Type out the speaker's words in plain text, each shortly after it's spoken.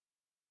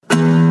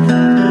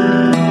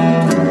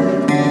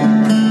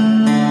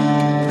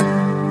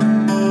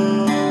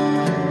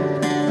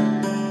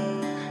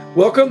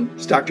Welcome.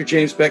 It's Dr.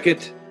 James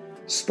Beckett,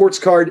 Sports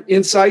Card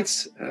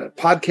Insights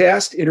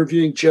podcast,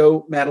 interviewing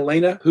Joe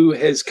Maddalena, who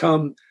has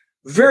come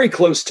very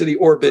close to the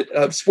orbit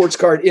of Sports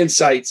Card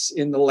Insights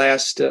in the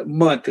last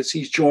month as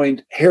he's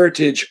joined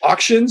Heritage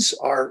Auctions,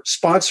 our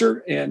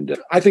sponsor. And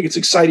I think it's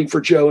exciting for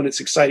Joe and it's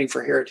exciting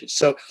for Heritage.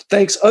 So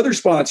thanks other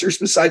sponsors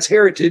besides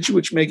Heritage,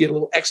 which may get a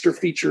little extra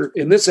feature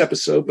in this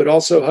episode, but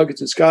also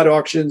Huggins and Scott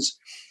Auctions,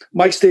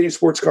 Mike Stadium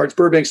Sports Cards,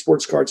 Burbank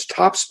Sports Cards,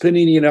 Topps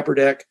Panini and Upper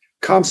Deck,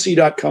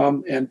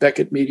 ComC.com, and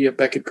Beckett Media,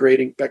 Beckett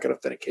Grading, Beckett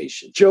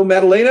Authentication. Joe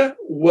Maddalena,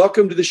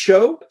 welcome to the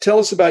show. Tell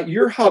us about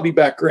your hobby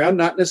background,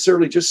 not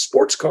necessarily just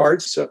sports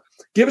cards. So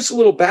give us a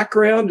little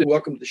background and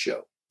welcome to the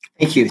show.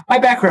 Thank you. My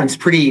background's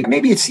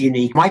maybe it's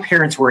unique. My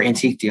parents were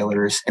antique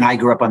dealers and I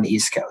grew up on the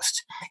East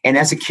Coast. And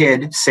as a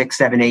kid, 6,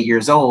 7, 8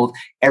 years old,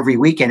 every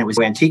weekend it was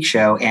an antique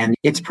show and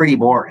it's pretty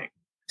boring.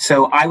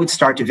 So I would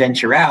start to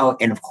venture out.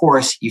 And of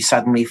course, you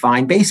suddenly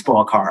find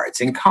baseball cards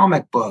and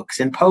comic books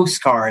and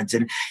postcards.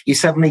 And you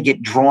suddenly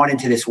get drawn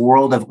into this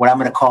world of what I'm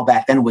going to call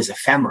back then was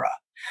ephemera.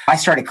 I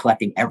started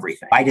collecting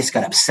everything. I just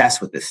got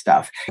obsessed with this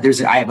stuff.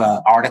 I have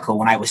an article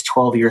when I was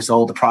 12 years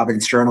old, the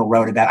Providence Journal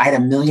wrote about, I had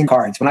 1 million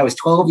cards. When I was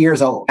 12 years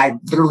old, I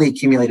literally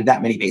accumulated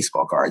that many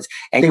baseball cards.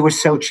 And they were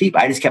so cheap.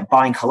 I just kept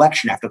buying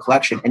collection after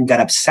collection and got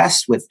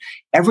obsessed with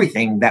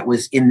everything that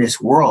was in this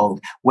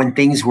world when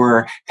things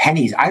were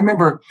pennies. I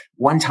remember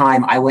one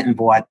time I went and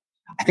bought,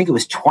 I think it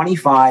was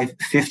 25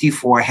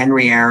 54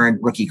 Henry Aaron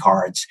rookie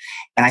cards.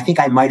 And I think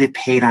I might have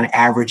paid on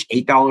average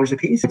 $8 a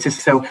piece. It's just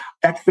so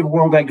that's the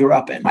world I grew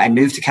up in. I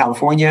moved to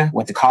California,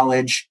 went to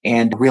college,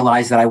 and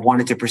realized that I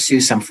wanted to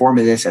pursue some form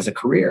of this as a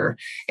career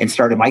and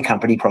started my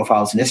company,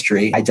 Profiles in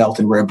History. I dealt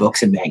in rare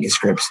books and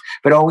manuscripts,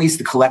 but always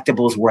the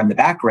collectibles were in the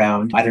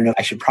background. I don't know.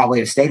 I should probably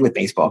have stayed with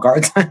baseball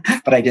cards,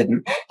 but I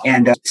didn't.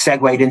 And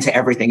segued into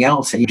everything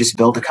else. And you just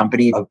built a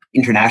company of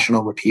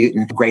international repute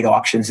and great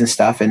auctions and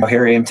stuff. And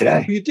here I am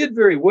today. You did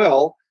very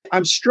well.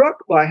 I'm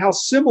struck by how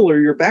similar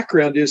your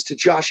background is to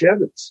Josh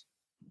Evans.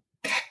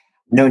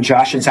 Known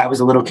Josh since I was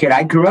a little kid.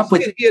 I grew up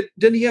with...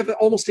 Didn't he have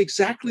almost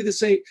exactly the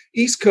same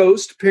East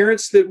Coast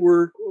parents that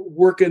were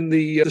working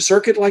the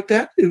circuit like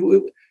that?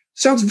 It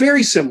sounds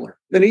very similar.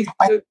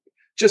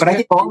 I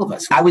think all of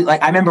us. I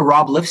remember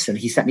Rob Lifson.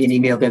 He sent me an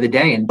email the other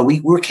day and we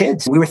were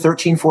kids. We were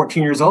 13,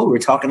 14 years old. We were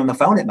talking on the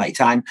phone at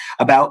nighttime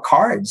about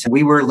cards.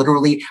 We were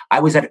I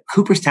was at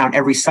Cooperstown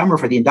every summer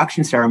for the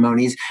induction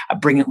ceremonies,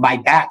 bringing my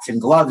bats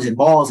and gloves and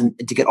balls and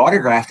to get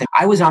autographed. And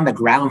I was on the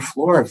ground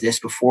floor of this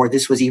before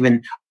this was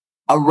even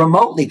a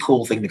remotely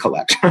cool thing to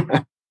collect.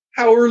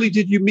 How early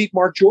did you meet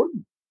Mark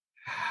Jordan?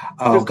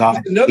 Oh,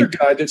 God. Another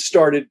guy that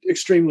started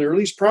extremely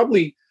early. He's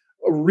probably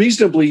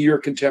reasonably your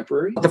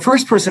contemporary. The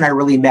first person I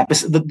really met,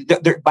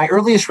 my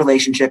earliest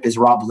relationship is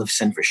Rob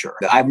Lifson for sure.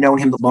 I've known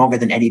him longer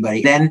than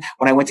anybody. Then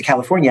when I went to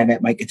California, I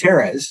met Mike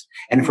Gutierrez.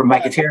 And from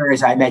Mike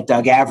Gutierrez, I met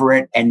Doug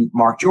Averett and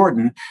Mark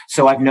Jordan.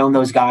 So I've known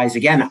those guys,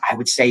 again, I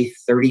would say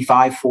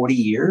 35, 40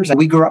 years. And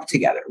we grew up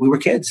together. We were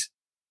kids.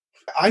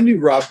 I knew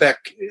Rob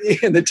back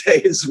in the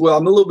day as well.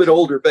 I'm a little bit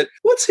older, but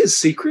what's his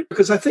secret?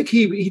 Because I think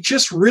he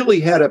just really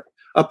had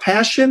a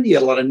passion. He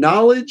had a lot of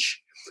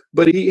knowledge,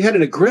 but he had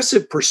an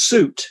aggressive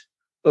pursuit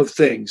of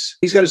things.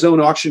 He's got his own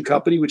auction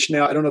company, which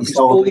now I don't know if he's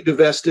fully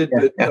divested,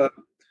 but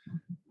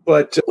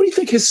what do you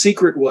think his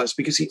secret was?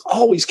 Because he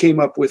always came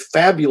up with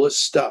fabulous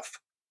stuff.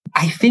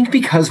 I think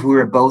because we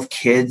were both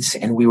kids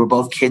and we were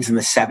both kids in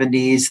the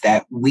 70s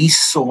that we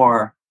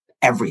saw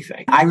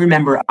everything. I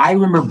remember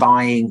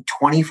buying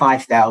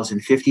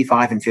 25,000,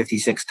 55 and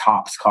 56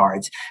 Topps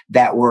cards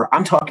that were,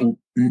 I'm talking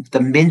the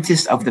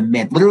mintest of the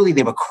mint. Literally,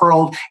 they were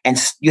curled and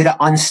you had to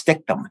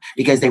unstick them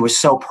because they were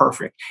so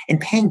perfect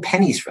and paying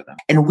pennies for them.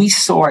 And we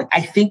saw it,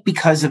 I think,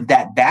 because of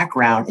that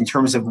background in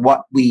terms of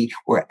what we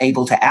were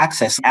able to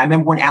access. I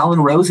remember when Alan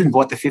Rosen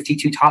bought the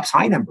 52 Topps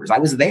high numbers. I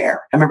was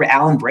there. I remember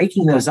Alan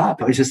breaking those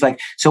up. It was just like,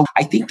 so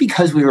I think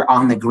because we were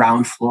on the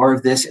ground floor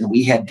of this and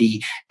we had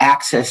the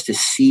access to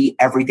see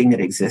everything that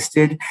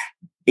existed,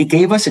 it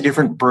gave us a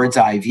different bird's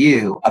eye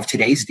view of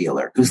today's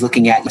dealer who's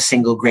looking at a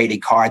single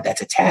graded card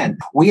that's a 10.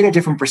 We had a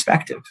different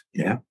perspective,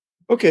 you know?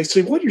 Okay,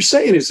 so what you're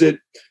saying is that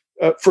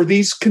for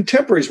these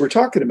contemporaries we're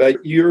talking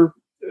about, you're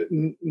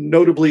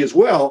notably as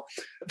well,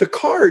 the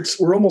cards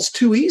were almost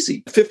too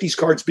easy. 50s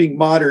cards being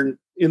modern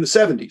in the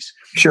 70s.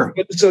 Sure.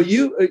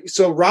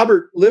 So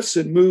Robert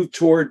Lifson moved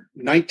toward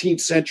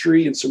 19th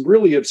century and some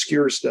really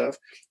obscure stuff.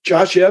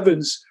 Josh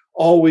Evans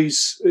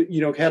always,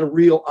 had a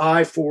real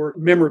eye for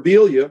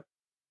memorabilia.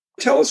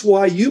 Tell us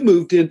why you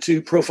moved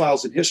into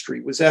Profiles in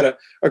History. Was that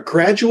a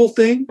gradual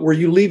thing? Were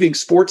you leaving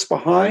sports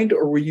behind,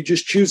 or were you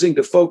just choosing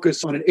to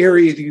focus on an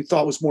area that you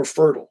thought was more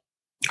fertile?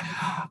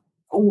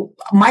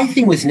 My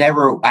thing was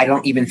never, I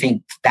don't even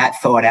think that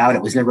thought out.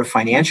 It was never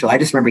financial. I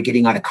just remember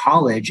getting out of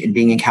college and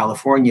being in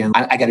California.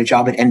 I got a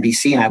job at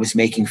NBC and I was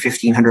making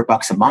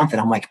 $1,500 a month. And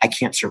I'm like, I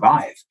can't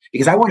survive.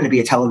 Because I wanted to be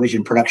a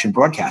television production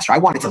broadcaster. I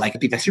wanted to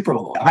be the Super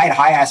Bowl. I had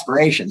high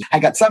aspirations. I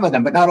got some of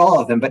them, but not all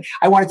of them. But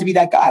I wanted to be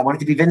that guy. I wanted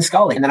to be Vin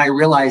Scully. And then I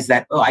realized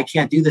that, I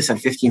can't do this on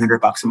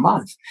 $1,500 a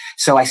month.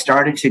 So I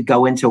started to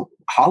go into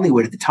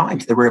Hollywood at the time,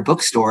 to the rare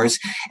bookstores,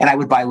 and I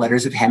would buy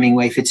letters of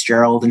Hemingway,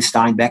 Fitzgerald, and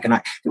Steinbeck. And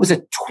there was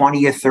a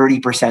 20 or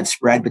 30%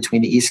 spread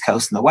between the East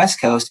Coast and the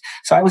West Coast.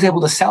 So I was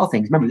able to sell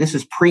things. Remember, this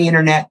was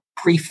pre-internet,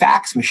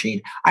 pre-fax machine.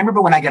 I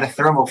remember when I got a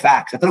thermal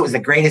fax. I thought it was the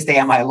greatest day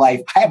of my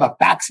life. I have a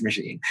fax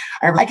machine.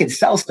 I could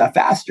sell stuff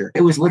faster.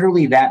 It was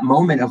literally that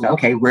moment of,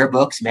 okay, rare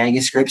books,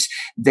 manuscripts.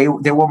 There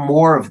were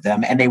more of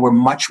them, and they were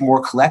much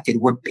more collected.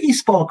 Where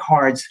baseball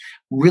cards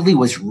really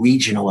was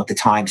regional at the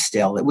time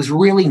still. It was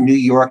really New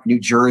York, New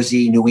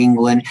Jersey, New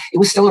England. It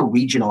was still a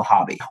regional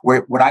hobby,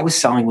 where what I was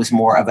selling was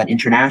more of an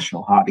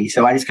international hobby.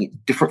 So I just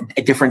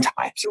at different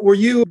times.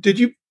 So did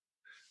you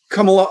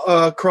come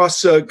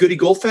across Goody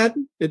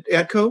Goldfaden at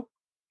ADCO?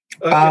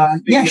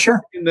 Yeah,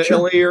 sure. In the sure.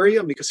 LA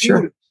area? Because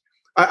sure.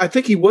 I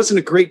think he wasn't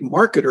a great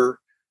marketer,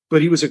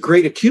 but he was a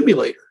great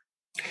accumulator.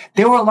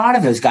 There were a lot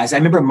of those guys. I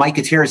remember Mike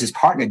Gutierrez's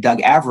partner, Doug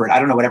Everett. I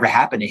don't know whatever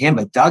happened to him,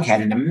 but Doug had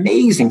an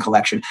amazing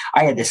collection.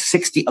 I had this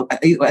 60, I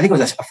think it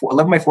was a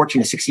 11 by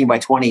 14 to 16 by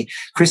 20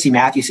 Christy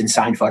Mathewson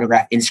signed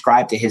photograph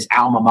inscribed to his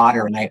alma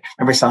mater. And I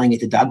remember selling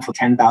it to Doug for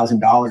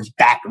 $10,000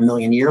 back a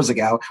million years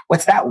ago.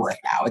 What's that worth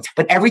now?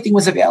 But everything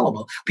was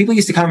available. People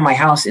used to come to my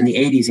house in the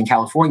 80s in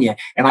California,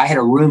 and I had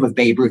a room of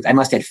Babe Ruth. I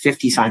must have had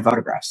 50 signed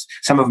photographs,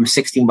 some of them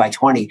 16 by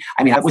 20.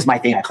 I mean, that was my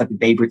thing. I collected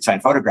Babe Ruth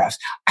signed photographs.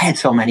 I had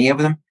so many of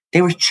them.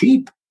 They were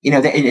cheap.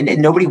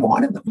 And nobody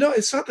wanted them. No,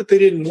 it's not that they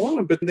didn't want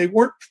them, but they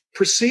weren't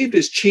perceived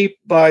as cheap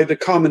by the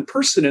common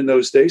person in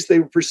those days. They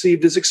were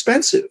perceived as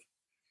expensive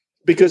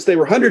because they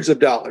were hundreds of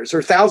dollars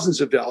or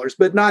thousands of dollars,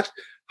 but not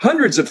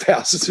hundreds of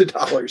thousands of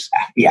dollars.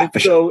 Yeah, for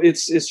so sure.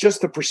 It's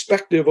just the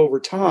perspective over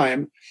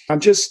time. I'm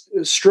just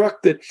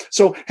struck that.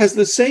 So has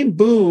the same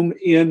boom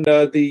in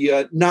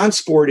the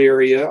non-sport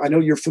area? I know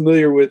you're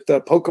familiar with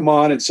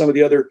Pokemon and some of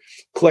the other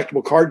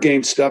collectible card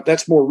game stuff.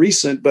 That's more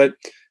recent, but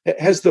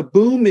has the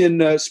boom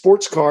in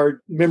sports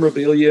card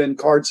memorabilia and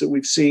cards that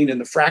we've seen and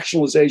the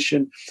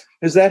fractionalization,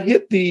 has that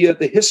hit the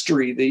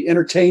history, the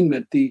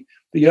entertainment, the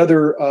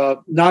other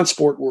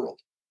non-sport world?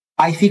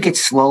 I think it's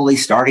slowly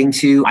starting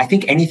to. I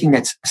think anything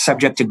that's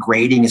subject to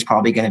grading is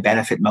probably going to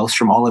benefit most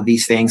from all of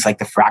these things, like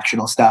the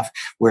fractional stuff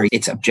where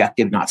it's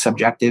objective, not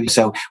subjective.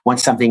 So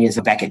once something is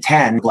a Beckett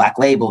 10 black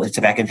label, it's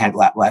a Beckett 10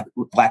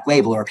 black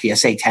label, or a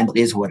PSA 10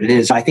 is what it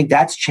is. I think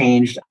that's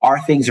changed.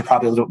 Our things are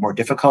probably a little bit more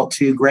difficult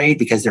to grade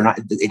because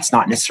it's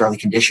not necessarily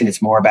condition.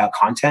 It's more about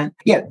content.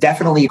 Yeah,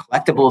 definitely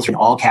collectibles in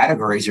all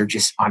categories are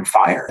just on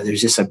fire.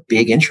 There's just a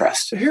big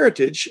interest.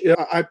 Heritage,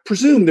 I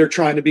presume they're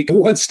trying to be a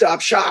one-stop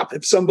shop.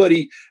 If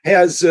somebody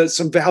has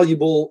some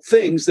valuable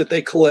things that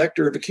they collect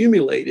or have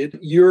accumulated,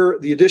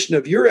 the addition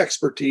of your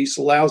expertise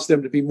allows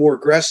them to be more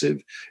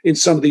aggressive in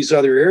some of these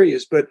other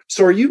areas. But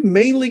so are you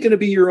mainly going to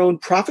be your own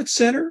profit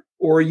center,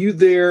 or are you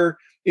there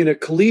in a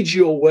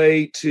collegial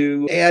way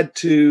to add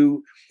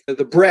to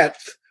the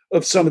breadth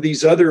of some of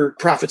these other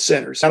profit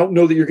centers? I don't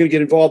know that you're going to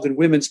get involved in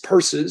women's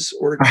purses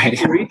or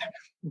jewelry. Right.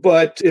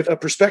 But if a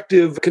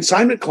prospective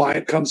consignment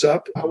client comes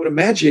up, I would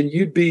imagine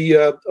you'd be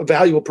a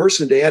valuable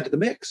person to add to the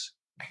mix.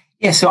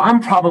 Yeah, so I'm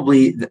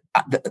probably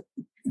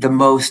the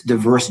most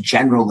diverse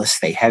generalist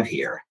they have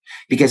here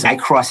because I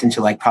cross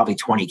into like probably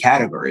 20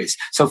 categories.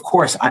 So of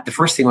course, the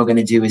first thing we're going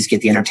to do is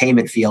get the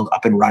entertainment field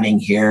up and running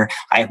here.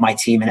 I have my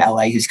team in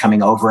LA who's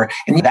coming over,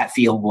 and that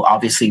field will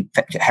obviously,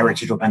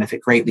 Heritage will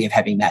benefit greatly of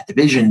having that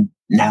division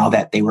now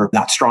that they were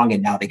not strong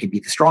and now they could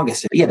be the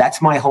strongest. But yeah,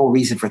 that's my whole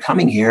reason for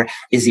coming here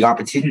is the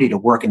opportunity to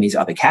work in these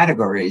other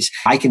categories.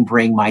 I can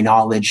bring my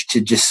knowledge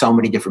to just so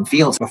many different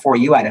fields. Before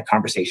you had a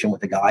conversation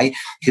with a guy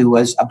who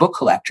was a book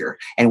collector,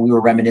 and we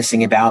were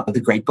reminiscing about the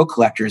great book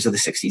collectors of the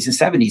 60s and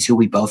 70s who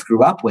we both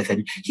grew up with.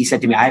 And he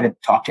said to me, I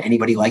haven't talked to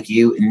anybody like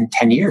you in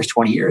 10 years,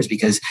 20 years,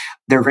 because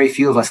there are very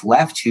few of us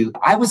left who,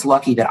 I was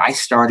lucky that I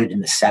started in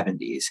the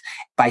 70s.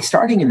 By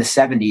starting in the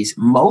 70s,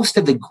 most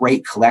of the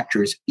great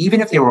collectors, even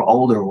if they were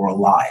older, were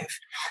alive.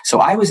 So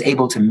I was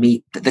able to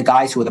meet the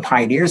guys who were the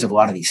pioneers of a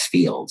lot of these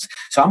fields.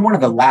 So I'm one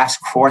of the last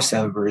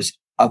crossovers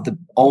of the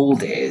old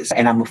days,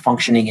 and I'm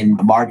functioning in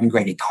margin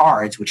graded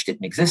cards, which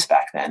didn't exist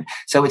back then.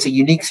 So it's a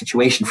unique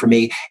situation for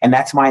me. And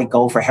that's my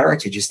goal for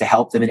Heritage, is to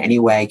help them in any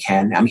way I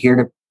can. I'm here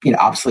to,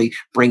 obviously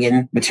bring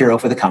in material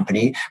for the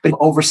company, but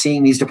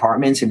overseeing these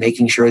departments and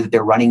making sure that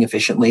they're running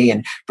efficiently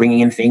and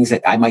bringing in things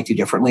that I might do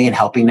differently and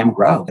helping them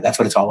grow. That's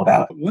what it's all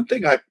about. One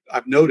thing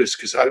I've noticed,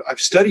 because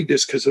I've studied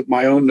this because of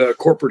my own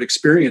corporate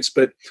experience,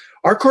 but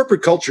our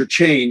corporate culture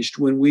changed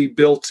when we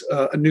built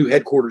a new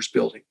headquarters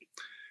building.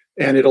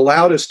 And it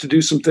allowed us to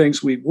do some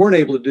things we weren't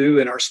able to do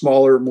in our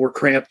smaller, more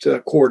cramped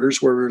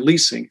quarters where we were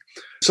leasing.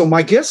 So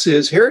my guess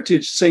is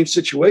Heritage, same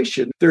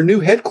situation. Their new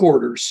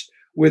headquarters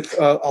with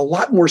a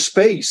lot more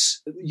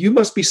space. You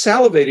must be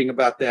salivating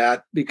about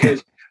that,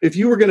 because if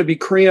you were going to be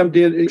crammed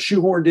in,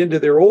 shoehorned into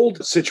their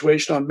old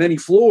situation on many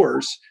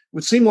floors, it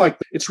would seem like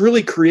it's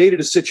really created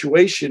a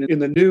situation in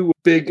the new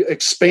big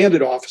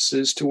expanded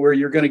offices to where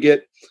you're going to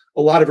get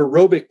a lot of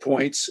aerobic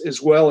points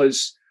as well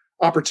as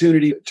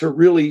opportunity to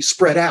really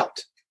spread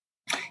out.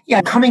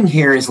 Yeah, coming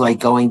here is like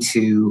going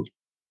to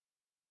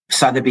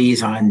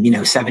Sotheby's on,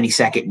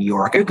 72nd New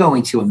York. They're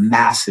going to a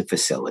massive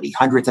facility,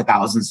 hundreds of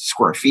thousands of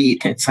square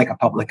feet. It's like a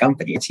public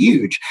company. It's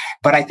huge.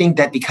 But I think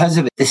that because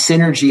of the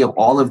synergy of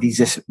all of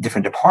these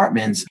different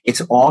departments,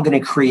 it's all going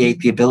to create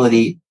the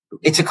ability.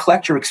 It's a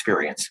collector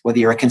experience, whether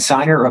you're a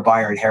consignor or a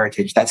buyer at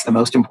Heritage. That's the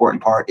most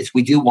important part, is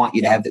we do want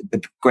you to have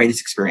the greatest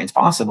experience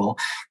possible,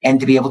 and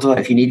to be able to,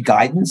 if you need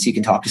guidance, you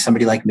can talk to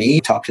somebody like me,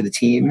 talk to the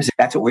teams.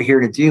 That's what we're here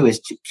to do, is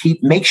to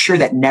make sure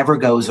that never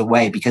goes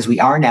away, because we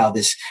are now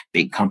this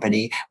big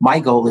company. My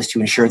goal is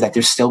to ensure that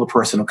there's still a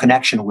personal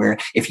connection where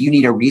if you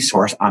need a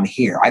resource, I'm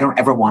here. I don't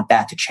ever want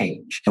that to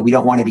change. We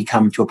don't want to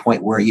become to a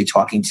point where you're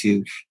talking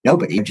to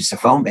nobody, just a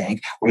phone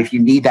bank, where if you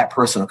need that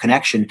personal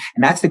connection.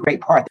 And that's the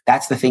great part.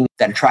 That's the thing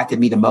that attracted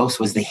me the most,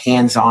 was the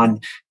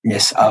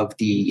hands-onness of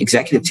the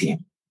executive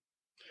team.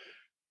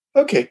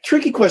 Okay,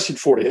 tricky question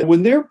for you.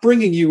 When they're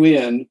bringing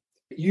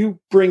you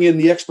bring in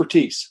the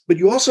expertise, but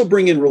you also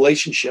bring in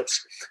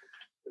relationships.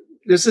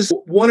 This is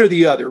one or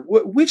the other.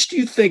 Which do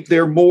you think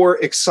they're more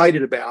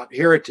excited about?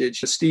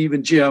 Heritage, Steve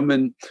and Jim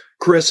and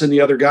Chris and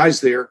the other guys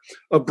there,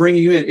 of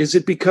bringing you in. Is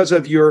it because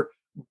of your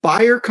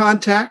buyer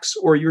contacts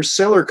or your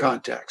seller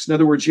contacts? In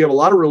other words, you have a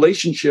lot of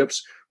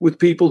relationships with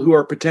people who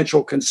are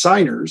potential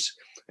consigners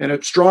and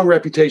a strong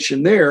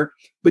reputation there,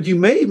 but you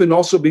may even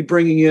also be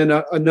bringing in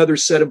another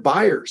set of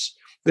buyers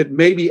that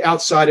may be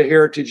outside of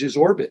Heritage's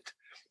orbit.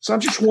 So I'm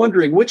just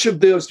wondering, which of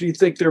those do you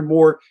think they're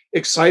more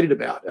excited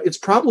about? It's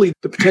probably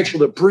the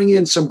potential to bring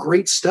in some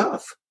great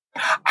stuff.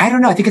 I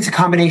don't know. I think it's a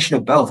combination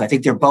of both. I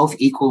think they're both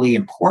equally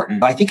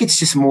important. I think it's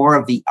just more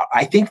of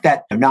I think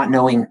that not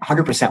knowing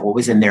 100% what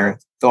was in their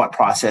thought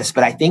process,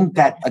 but I think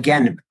that,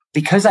 again,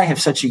 because I have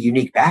such a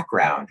unique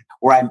background,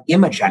 where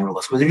I'm a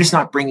generalist, where they're just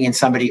not bringing in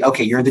somebody,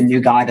 okay, you're the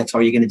new guy, that's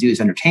all you're going to do is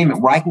entertainment,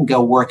 where I can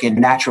go work in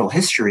natural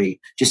history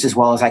just as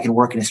well as I can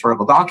work in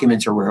historical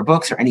documents or rare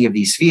books or any of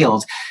these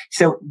fields.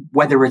 So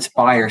whether it's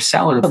buyer,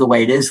 seller, the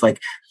way it is, like,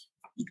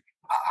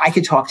 I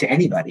could talk to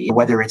anybody,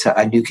 whether it's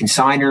a new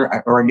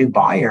consignor or a new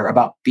buyer,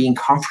 about being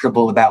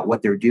comfortable about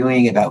what they're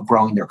doing, about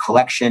growing their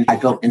collection. I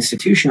built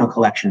institutional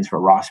collections for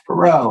Ross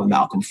Perot and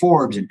Malcolm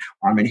Forbes and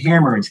Armand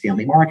Hammer and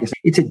Stanley Marcus.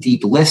 It's a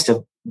deep list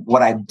of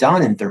what I've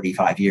done in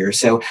 35 years.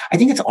 So I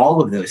think it's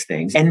all of those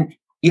things. And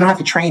you don't have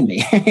to train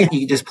me. You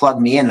can just plug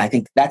me in. I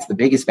think that's the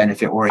biggest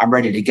benefit, where I'm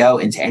ready to go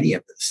into any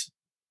of this.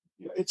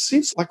 It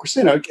seems like we're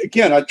saying,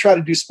 again, I try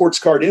to do sports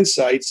card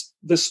insights.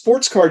 The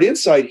sports card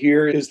insight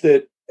here is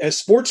that as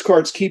sports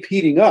cards keep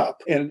heating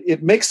up, and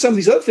it makes some of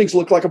these other things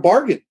look like a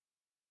bargain.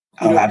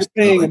 If you're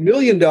paying $1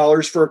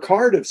 million for a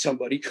card of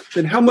somebody,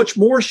 then how much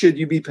more should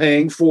you be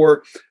paying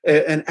for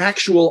an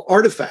actual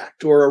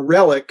artifact or a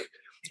relic?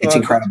 It's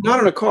incredible. Not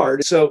on a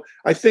card. So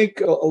I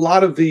think a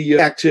lot of the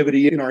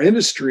activity in our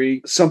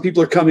industry, some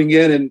people are coming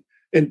in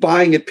and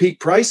buying at peak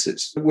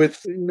prices.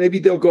 With maybe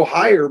they'll go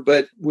higher,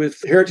 but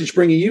with Heritage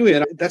bringing you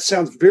in, that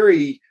sounds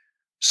very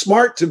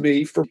smart to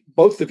me for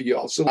both of you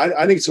all. So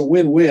I think it's a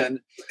win-win.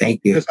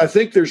 Thank you. Because I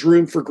think there's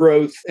room for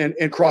growth and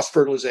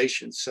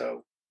cross-fertilization.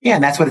 So yeah,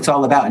 and that's what it's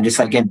all about. And just,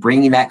 again,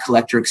 bringing that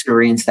collector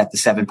experience that the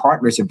 7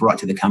 partners have brought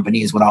to the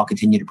company is what I'll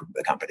continue to bring to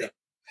the company.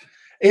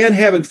 And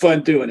having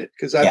fun doing it,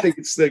 because I think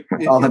it's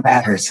all that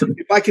matters.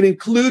 If I can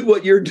include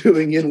what you're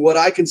doing in what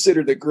I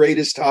consider the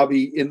greatest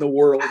hobby in the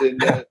world,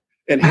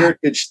 and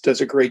Heritage does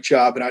a great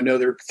job, and I know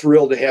they're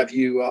thrilled to have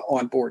you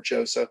on board,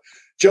 Joe. So,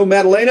 Joe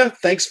Maddalena,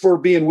 thanks for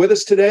being with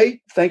us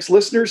today. Thanks,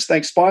 listeners.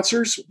 Thanks,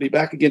 sponsors. We'll be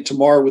back again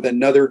tomorrow with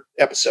another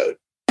episode.